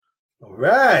All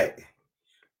right.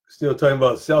 Still talking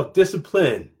about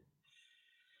self-discipline.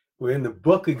 We're in the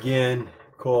book again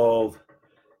called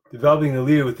Developing the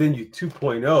Leader Within You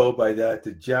 2.0 by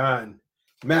Dr. John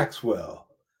Maxwell,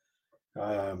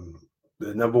 the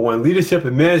number one leadership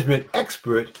and management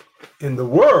expert in the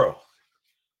world.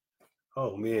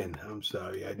 Oh, man, I'm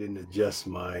sorry. I didn't adjust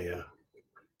my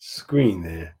screen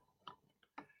there.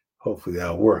 Hopefully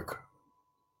that'll work.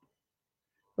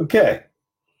 Okay,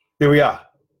 here we are.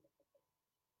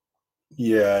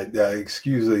 Yeah,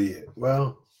 excuse me.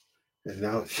 Well, and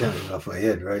now it's shining off my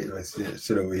head, right? I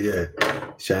sit over here.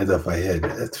 It shines off my head.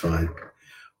 That's fine.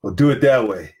 We'll do it that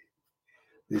way.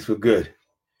 At least we're good.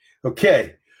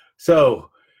 Okay.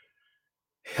 So,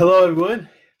 hello, everyone.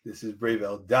 This is Brave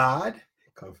L. Dodd,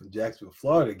 coming from Jacksonville,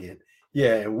 Florida again.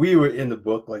 Yeah, and we were in the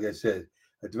book, like I said,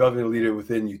 Developing a Leader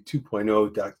Within You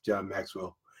 2.0, Dr. John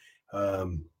Maxwell.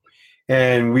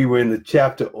 And we were in the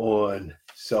chapter on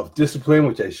self-discipline,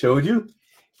 which I showed you.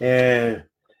 And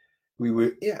we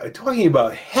were talking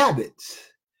about habits.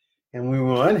 And when we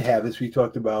were on habits, we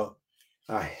talked about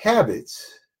our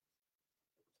habits.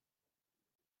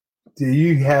 Do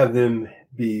you have them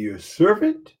be your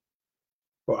servant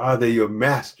or are they your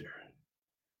master?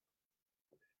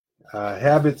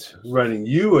 Habits running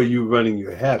you or you running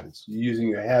your habits? You using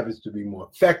your habits to be more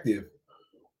effective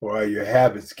or are your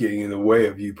habits getting in the way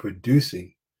of you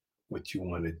producing what you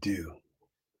want to do?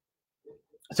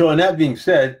 So, on that being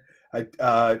said,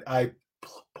 I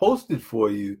posted for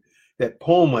you that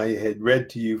poem I had read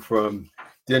to you from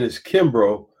Dennis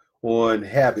Kimbro on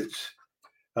habits.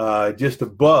 Just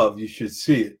above, you should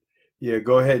see it. Yeah,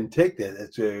 go ahead and take that.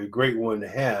 That's a great one to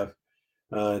have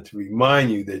to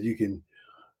remind you that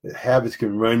habits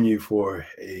can run you for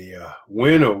a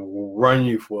win or run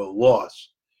you for a loss.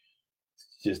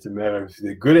 It's just a matter of if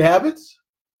they're good habits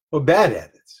or bad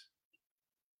habits.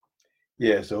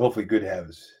 Yeah, so hopefully good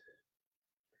habits.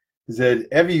 Is that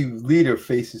every leader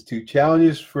faces two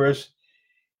challenges. First,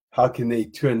 how can they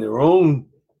turn their own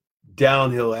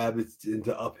downhill habits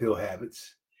into uphill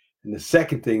habits? And the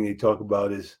second thing they talk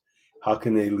about is how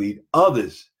can they lead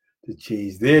others to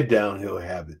change their downhill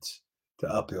habits to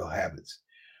uphill habits?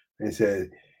 And they said,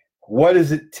 what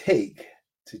does it take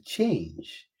to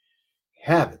change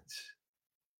habits?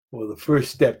 Well, the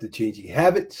first step to changing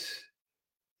habits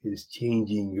is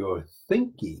changing your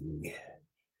thinking.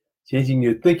 Changing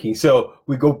your thinking. So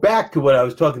we go back to what I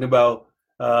was talking about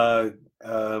a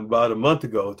month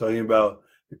ago, talking about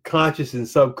the conscious and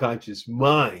subconscious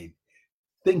mind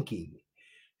thinking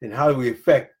and how do we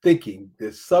affect thinking.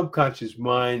 The subconscious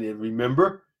mind, and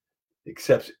remember,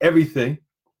 accepts everything.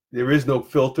 There is no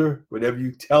filter. Whatever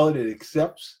you tell it, it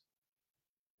accepts.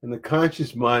 And the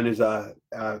conscious mind is our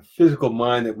physical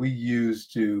mind that we use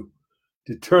to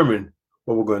determine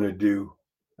what we're going to do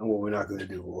and what we're not going to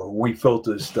do, or we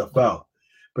filter stuff out.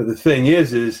 But the thing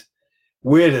is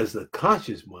where does the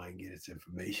conscious mind get its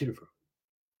information from?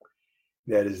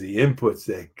 That is the inputs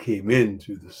that came in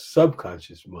through the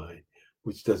subconscious mind,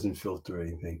 which doesn't filter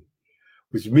anything.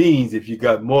 Which means if you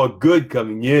got more good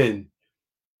coming in,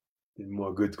 then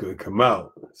more good's going to come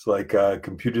out. It's like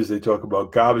computers, they talk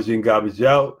about garbage in, garbage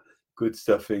out, good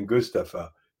stuff in, good stuff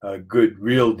out, good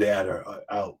real data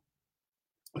out.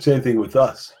 Same thing with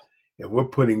us. If we're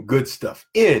putting good stuff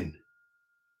in,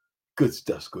 good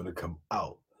stuff's going to come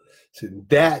out. So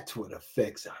that's what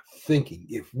affects our thinking.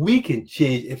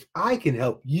 If I can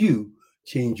help you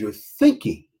change your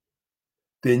thinking,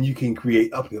 then you can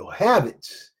create uphill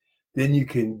habits. Then you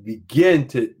can begin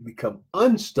to become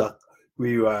unstuck where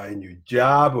you are in your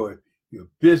job or your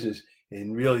business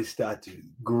and really start to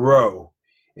grow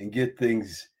and get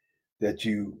things that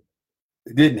you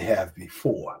didn't have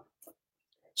before.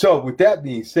 So with that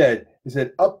being said, is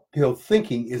that uphill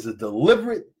thinking is a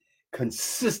deliberate,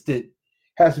 consistent,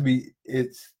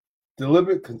 it's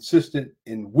deliberate, consistent,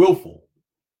 and willful,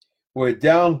 where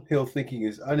downhill thinking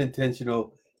is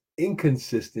unintentional,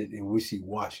 inconsistent, and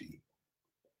wishy-washy.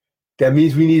 That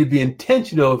means we need to be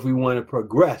intentional if we want to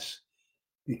progress,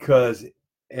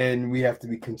 and we have to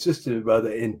be consistent about the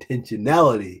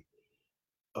intentionality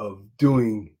of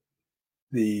doing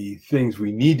the things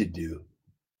we need to do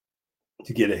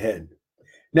to get ahead.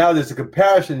 Now there's a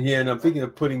comparison here, and I'm thinking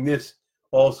of putting this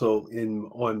also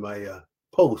on my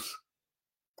post.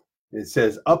 It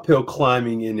says uphill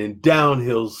climbing and then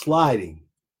downhill sliding.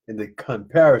 In the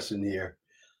comparison here,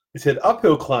 it said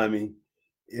uphill climbing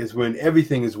is when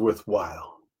everything is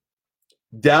worthwhile.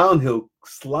 Downhill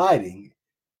sliding,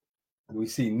 we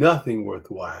see nothing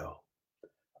worthwhile.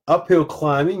 Uphill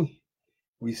climbing,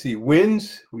 we see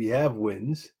wins, we have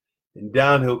wins, and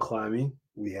downhill climbing,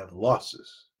 we have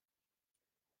losses.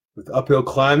 With uphill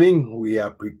climbing, we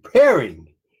are preparing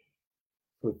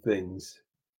for things.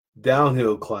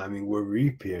 Downhill climbing, we're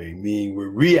repairing, meaning we're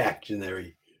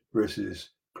reactionary versus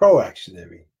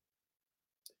proactionary,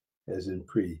 as in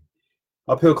pre.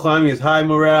 Uphill climbing is high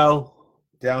morale,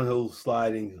 downhill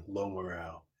sliding, low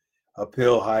morale.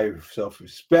 Uphill, high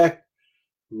self-respect,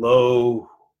 low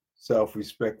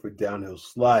self-respect for downhill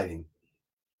sliding.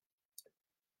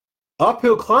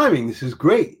 Uphill climbing, this is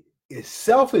great, is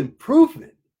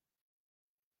self-improvement.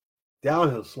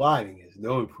 Downhill sliding is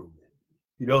no improvement.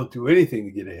 You don't do anything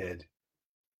to get ahead,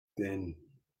 then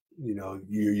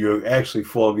you're actually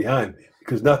falling behind,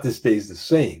 because nothing stays the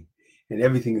same, and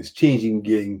everything is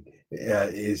changing,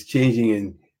 is changing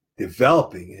and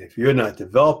developing. And if you're not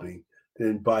developing,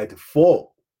 then by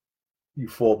default you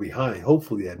fall behind.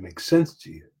 Hopefully that makes sense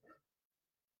to you.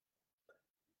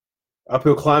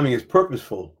 Uphill climbing is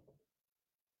purposeful.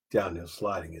 Downhill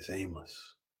sliding is aimless.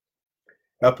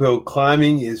 Uphill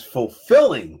climbing is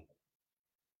fulfilling.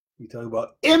 We talk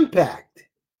about impact,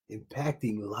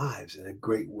 impacting lives in a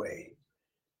great way.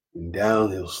 And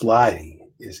downhill sliding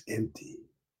is empty.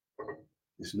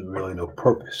 There's really no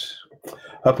purpose.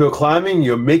 Uphill climbing,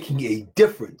 you're making a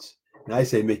difference. And I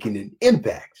say making an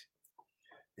impact.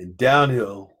 And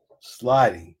downhill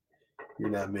sliding, you're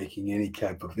not making any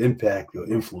type of impact or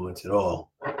influence at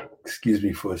all. Excuse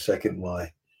me for a second while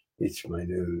I itch my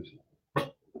nose.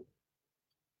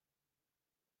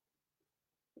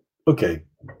 Okay.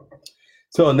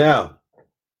 So now,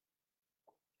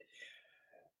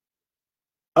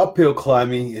 uphill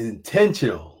climbing is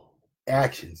intentional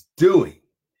actions, doing.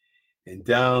 And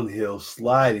downhill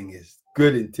sliding is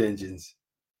good intentions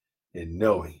and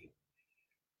knowing.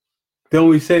 Don't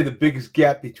we say the biggest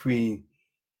gap between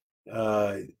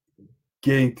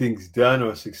getting things done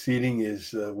or succeeding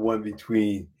is one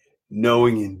between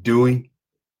knowing and doing?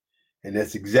 And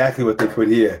that's exactly what they put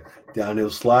here. Downhill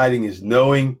sliding is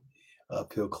knowing,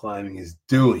 uphill climbing is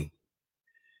doing.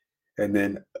 And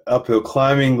then uphill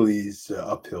climbing leads to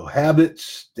uphill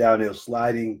habits, downhill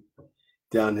sliding,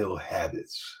 downhill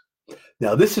habits.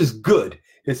 Now, this is good.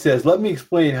 It says, let me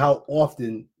explain how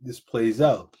often this plays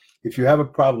out. If you have a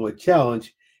problem or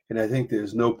challenge, and I think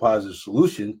there's no positive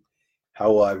solution,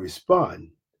 how will I respond?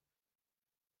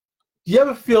 Do you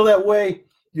ever feel that way?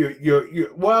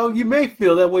 Well, you may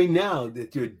feel that way now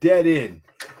that you're dead end.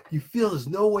 You feel there's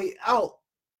no way out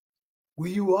where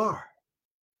you are.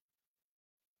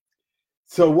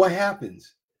 So what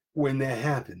happens when that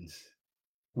happens?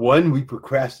 One, we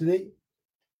procrastinate,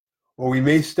 or we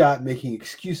may start making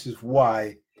excuses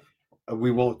why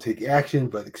we won't take action,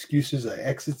 but excuses are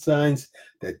exit signs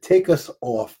that take us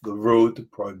off the road to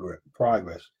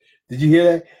progress. Did you hear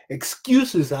that?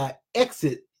 Excuses are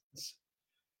exit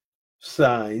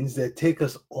signs that take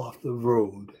us off the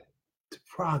road to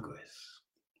progress.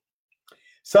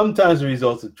 Sometimes the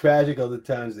results are tragic, other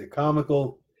times they're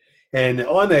comical. And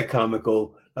on that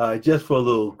comical, just for a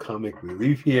little comic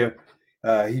relief here,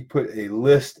 he put a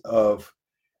list of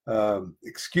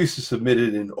excuses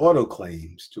submitted in auto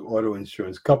claims to auto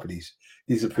insurance companies.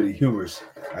 These are pretty humorous.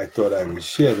 I thought I would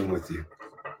share them with you.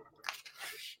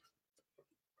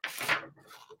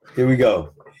 Here we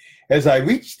go. As I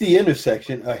reached the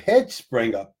intersection, a hedge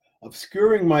sprang up,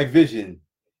 obscuring my vision.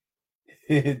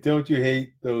 Don't you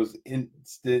hate those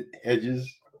instant hedges?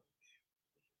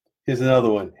 Here's another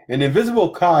one. An invisible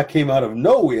car came out of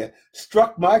nowhere,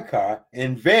 struck my car,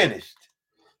 and vanished.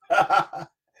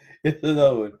 Here's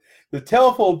another one. The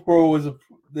telephone pole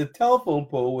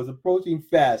was approaching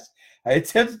fast. I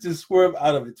attempted to swerve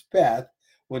out of its path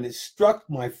when it struck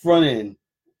my front end.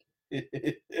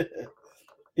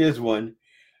 Here's one.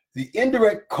 The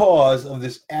indirect cause of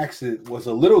this accident was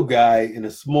a little guy in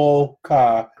a small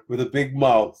car with a big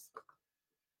mouth.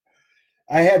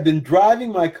 I had been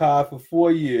driving my car for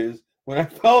 4 years when I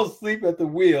fell asleep at the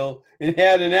wheel and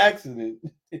had an accident.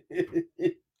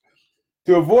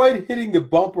 To avoid hitting the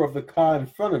bumper of the car in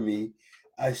front of me,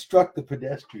 I struck the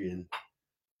pedestrian.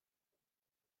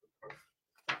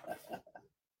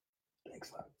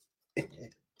 Thanks.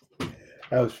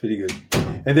 That was pretty good.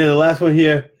 And then the last one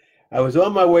here. I was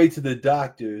on my way to the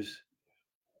doctor's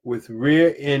with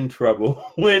rear end trouble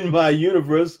when my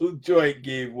universal joint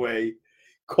gave way,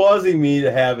 causing me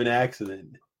to have an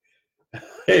accident.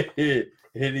 And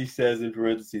he says in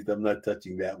parentheses, I'm not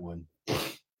touching that one.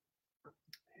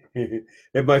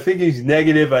 If my thinking is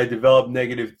negative, I develop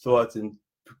negative thoughts and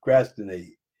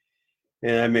procrastinate.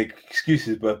 And I make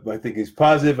excuses, but my thinking is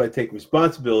positive. I take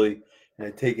responsibility and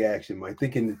I take action. My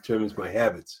thinking determines my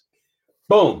habits.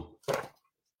 Boom.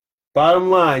 Bottom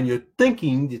line, your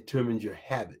thinking determines your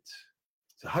habits.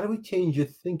 So how do we change your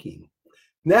thinking?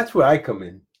 And that's where I come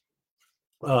in.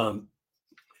 I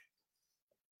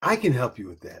can help you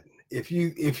with that. If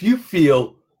you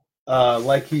feel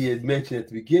like he had mentioned at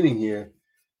the beginning here,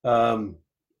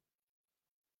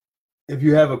 if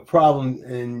you have a problem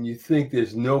and you think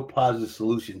there's no positive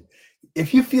solution,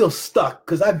 if you feel stuck,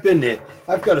 because I've been there,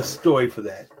 I've got a story for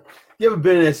that. You ever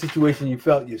been in that situation you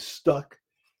felt you're stuck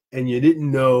and you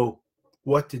didn't know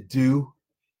what to do,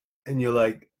 and you're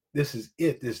like, this is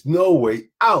it, there's no way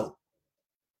out?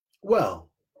 Well,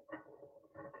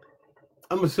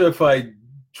 I'm a certified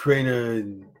trainer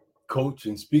and coach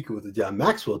and speaker with the John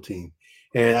Maxwell team.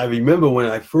 And I remember when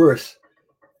I first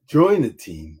joined the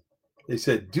team, they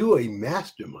said, do a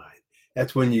mastermind.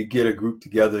 That's when you get a group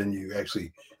together and you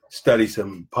actually study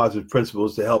some positive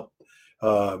principles to help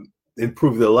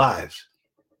improve their lives.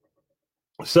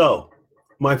 So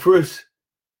my first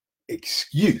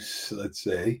excuse, let's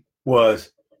say,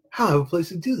 was, I don't have a place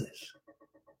to do this.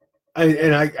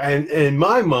 And in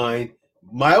my mind,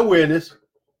 my awareness,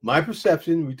 my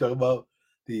perception, we talk about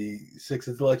the 6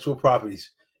 intellectual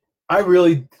properties, I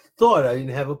really thought I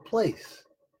didn't have a place.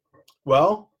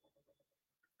 Well,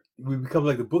 we become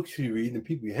like the books you read and the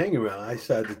people you hang around. I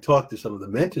started to talk to some of the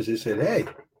mentors. They said, hey,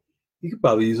 you could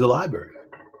probably use a library.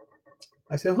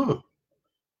 I said,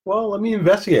 well, let me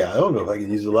investigate. I don't know if I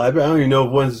can use a library. I don't even know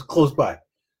if one's close by.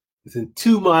 Within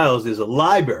 2 miles, there's a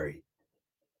library.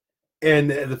 And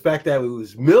the fact that it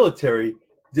was military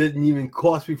didn't even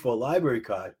cost me for a library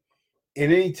card.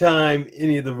 And anytime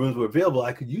any of the rooms were available,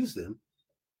 I could use them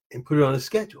and put it on a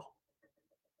schedule.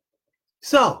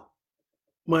 So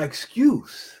my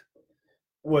excuse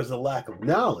was a lack of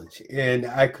knowledge. And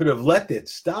I could have let that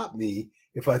stop me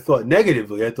if I thought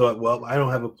negatively. I thought, well, I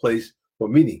don't have a place for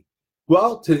meeting.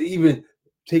 Well, to even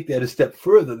take that a step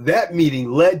further, that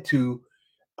meeting led to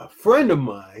a friend of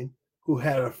mine who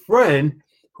had a friend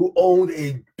who owned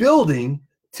a building,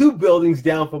 2 buildings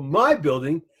down from my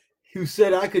building, who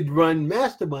said I could run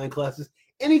mastermind classes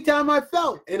anytime I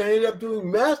felt. And I ended up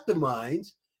doing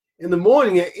masterminds in the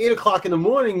morning at 8 o'clock in the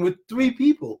morning with 3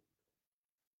 people.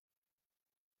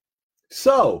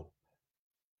 So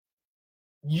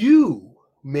you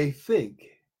may think,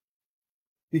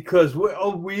 because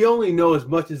we only know as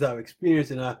much as our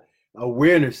experience and our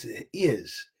awareness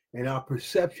is, and our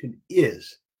perception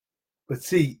is. But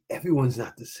see, everyone's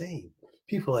not the same.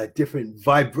 People have different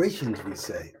vibrations, we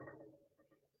say.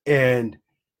 And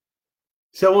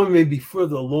someone may be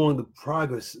further along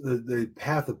the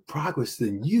path of progress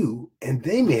than you, and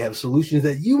they may have solutions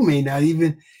that you may not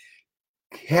even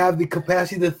have the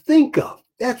capacity to think of.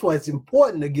 That's why it's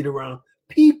important to get around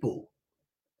people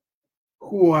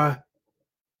who are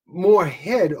more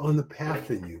ahead on the path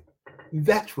than you.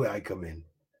 That's where I come in.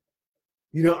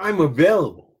 You know, I'm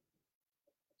available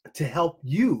to help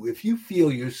you if you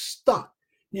feel you're stuck.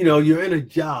 You know, you're in a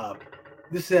job.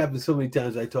 This happened so many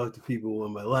times. I talked to people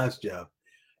on my last job,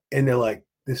 and they're like,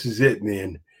 this is it,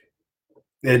 man.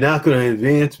 They're not going to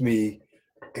advance me,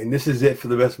 and this is it for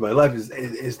the rest of my life.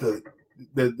 Is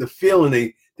the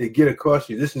feeling they get across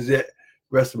you. This is it,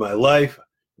 rest of my life.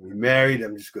 I'm married.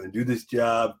 I'm just going to do this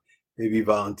job, maybe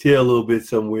volunteer a little bit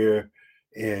somewhere,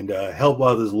 and help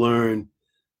others learn.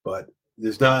 But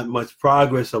there's not much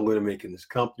progress I'm going to make in this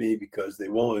company because they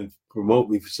won't promote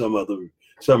me for some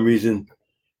reason.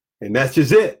 And that's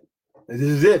just it. This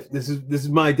is it. This is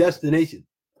my destination.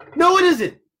 No, it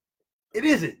isn't. It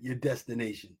isn't your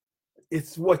destination.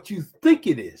 It's what you think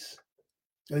it is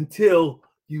until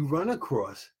you run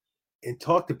across and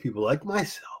talk to people like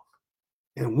myself,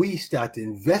 and we start to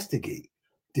investigate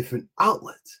different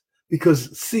outlets.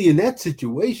 Because see, in that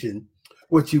situation,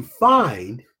 what you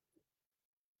find,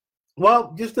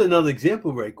 well, just another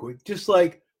example right quick, just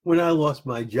like when I lost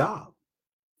my job.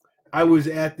 I was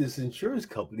at this insurance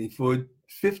company for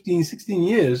 15, 16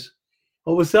 years.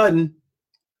 All of a sudden,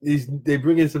 they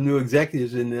bring in some new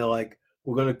executives and they're like,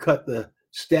 we're going to cut the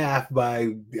staff by,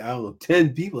 I don't know,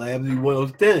 10 people. I have to be one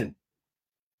of those 10.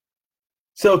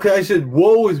 So I said,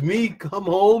 woe is me, come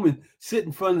home and sit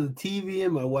in front of the TV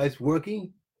and my wife's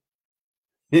working.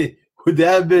 Would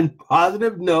that have been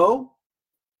positive? No.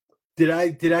 Did I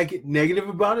get negative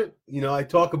about it? You know, I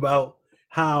talk about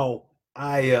how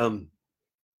I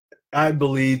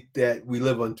believe that we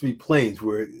live on 3 planes.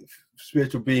 We're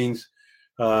spiritual beings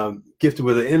gifted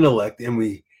with an intellect, and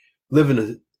we live in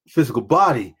a physical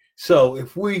body. So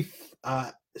if we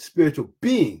spiritual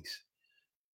beings,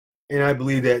 and I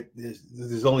believe that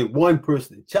there's only one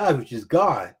person in charge, which is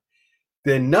God,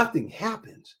 then nothing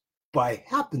happens by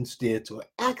happenstance or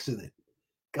accident.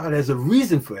 God has a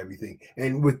reason for everything.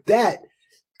 And with that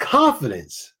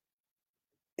confidence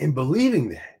in believing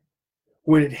that,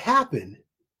 when it happened,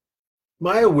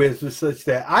 my awareness was such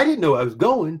that I didn't know I was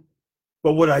going,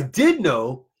 But what I did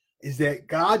know is that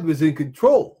God was in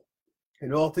control,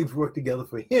 and all things work together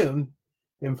for him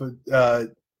and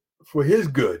for his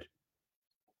good.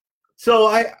 So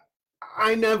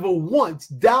I never once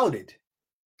doubted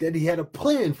that he had a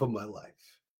plan for my life.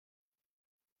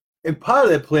 And part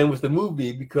of that plan was to move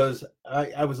me because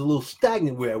I was a little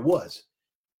stagnant where I was.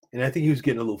 And I think he was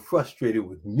getting a little frustrated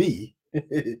with me.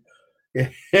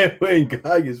 And when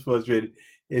God gets frustrated,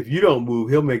 if you don't move,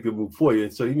 he'll make the move for you.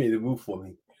 And so he made the move for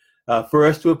me.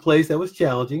 First to a place that was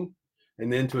challenging,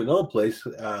 and then to another place,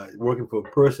 working for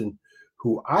a person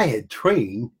who I had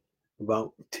trained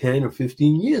about 10 or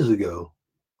 15 years ago,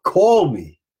 called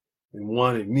me and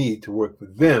wanted me to work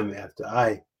with them after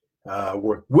I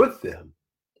worked with them.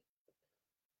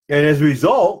 And as a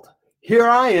result, here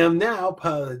I am now,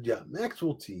 part of the John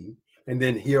Maxwell team, and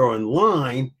then here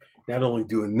online, not only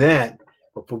doing that,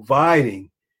 but providing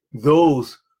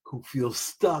those who feel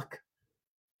stuck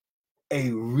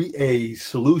a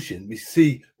solution. You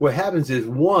see, what happens is,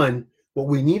 one, what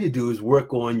we need to do is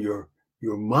work on your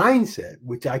mindset,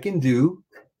 which I can do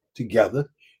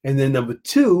together, and then number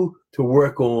two, to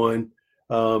work on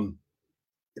a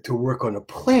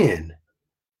plan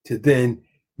to then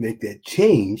make that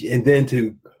change, and then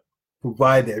to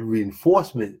provide that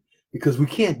reinforcement, because we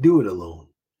can't do it alone.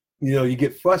 You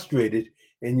get frustrated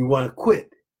and you want to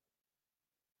quit,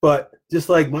 but just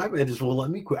like my mentors won't let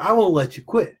me quit, I won't let you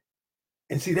quit.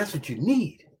 And see, that's what you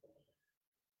need.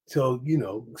 So,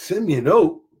 send me a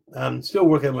note. I'm still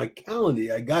working on my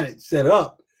calendar. I got it set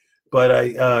up, but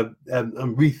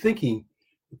I'm rethinking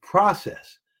the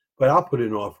process. But I'll put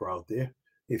an offer out there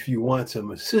if you want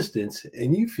some assistance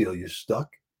and you feel you're stuck.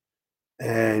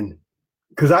 And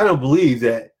because I don't believe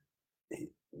that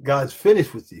God's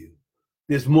finished with you.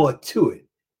 There's more to it.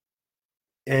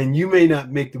 And you may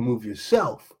not make the move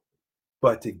yourself,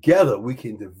 but together we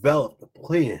can develop the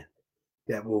plan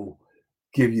that will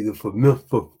give you the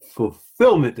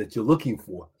fulfillment that you're looking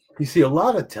for. You see, a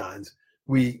lot of times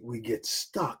we get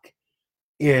stuck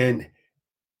and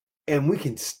we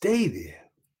can stay there,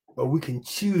 or we can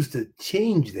choose to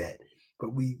change that. But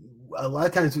a lot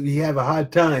of times we have a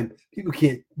hard time. People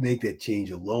can't make that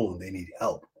change alone. They need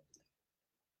help.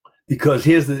 Because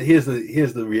here's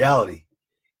the reality.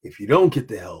 If you don't get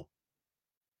the help,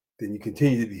 then you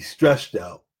continue to be stressed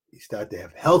out. You start to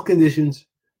have health conditions,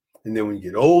 and then when you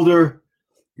get older,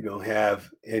 you don't have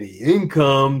any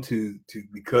income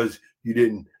because you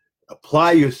didn't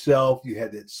apply yourself. You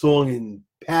had that song and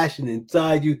passion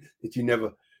inside you that you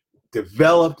never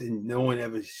developed, and no one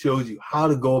ever shows you how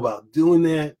to go about doing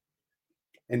that.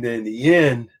 And then in the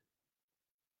end,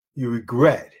 you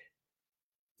regret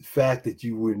the fact that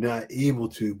you were not able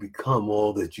to become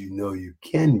all that you know you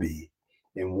can be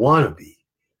and want to be,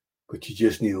 but you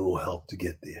just need a little help to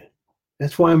get there.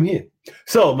 That's why I'm here.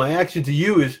 So my action to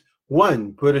you is,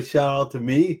 one, put a shout out to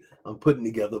me. I'm putting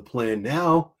together a plan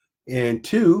now. And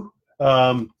two,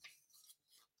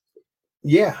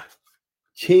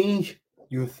 change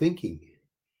your thinking,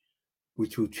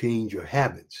 which will change your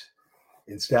habits,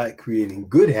 and start creating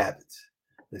good habits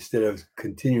instead of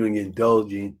continuing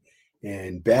indulging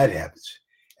in bad habits.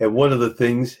 And one of the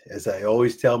things, as I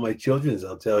always tell my children, as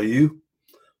I'll tell you,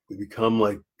 we become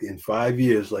like in 5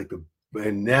 years,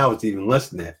 and now it's even less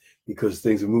than that because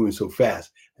things are moving so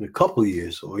fast. In a couple of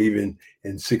years, or even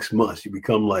in 6 months, you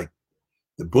become like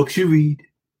the books you read,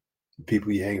 the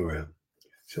people you hang around.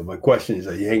 So my question is,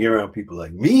 are you hanging around people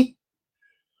like me,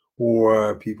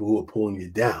 or people who are pulling you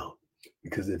down?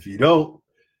 Because if you don't,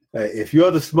 if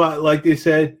you're the smart, like they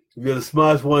said, if you're the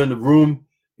smartest one in the room,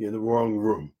 you're in the wrong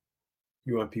room.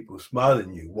 You want people smarter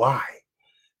than you. Why?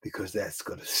 Because that's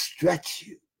going to stretch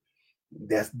you.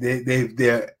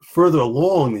 They're further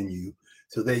along than you,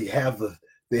 so they have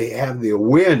the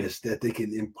awareness that they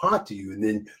can impart to you, and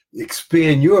then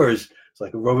expand yours. It's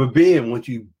like a rubber band. Once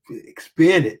you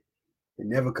expand it, it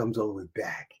never comes all the way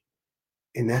back.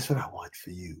 And that's what I want for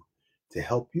you, to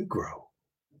help you grow.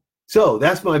 So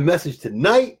that's my message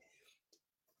tonight.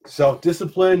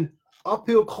 Self-discipline,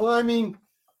 uphill climbing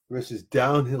versus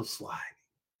downhill sliding.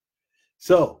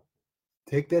 So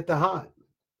take that to heart.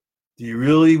 Do you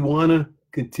really want to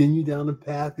continue down the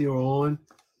path you're on,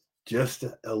 just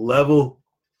a level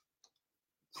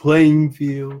playing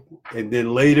field? And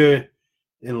then later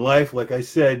in life, like I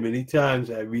said many times,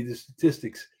 I read the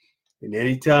statistics, and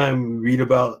anytime we read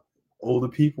about older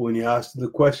people and you ask them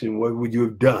the question, what would you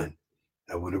have done?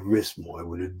 I would have risked more. I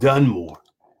would have done more.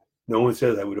 No one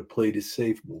says I would have played it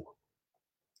safe more.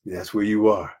 And that's where you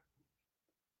are.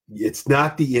 It's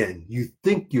not the end. You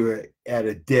think you're at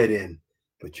a dead end,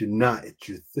 but you're not. It's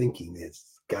your thinking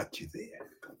that's got you there.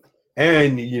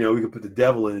 And, we can put the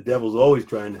devil in. The devil's always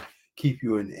trying to keep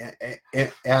you in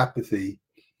apathy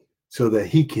so that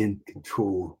he can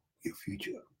control your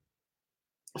future.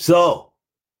 So,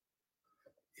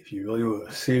 if you really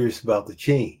were serious about the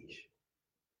change,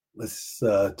 let's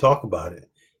talk about it,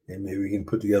 and maybe we can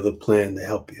put together a plan to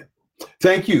help you.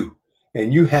 Thank you,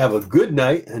 and you have a good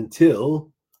night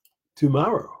until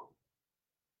tomorrow.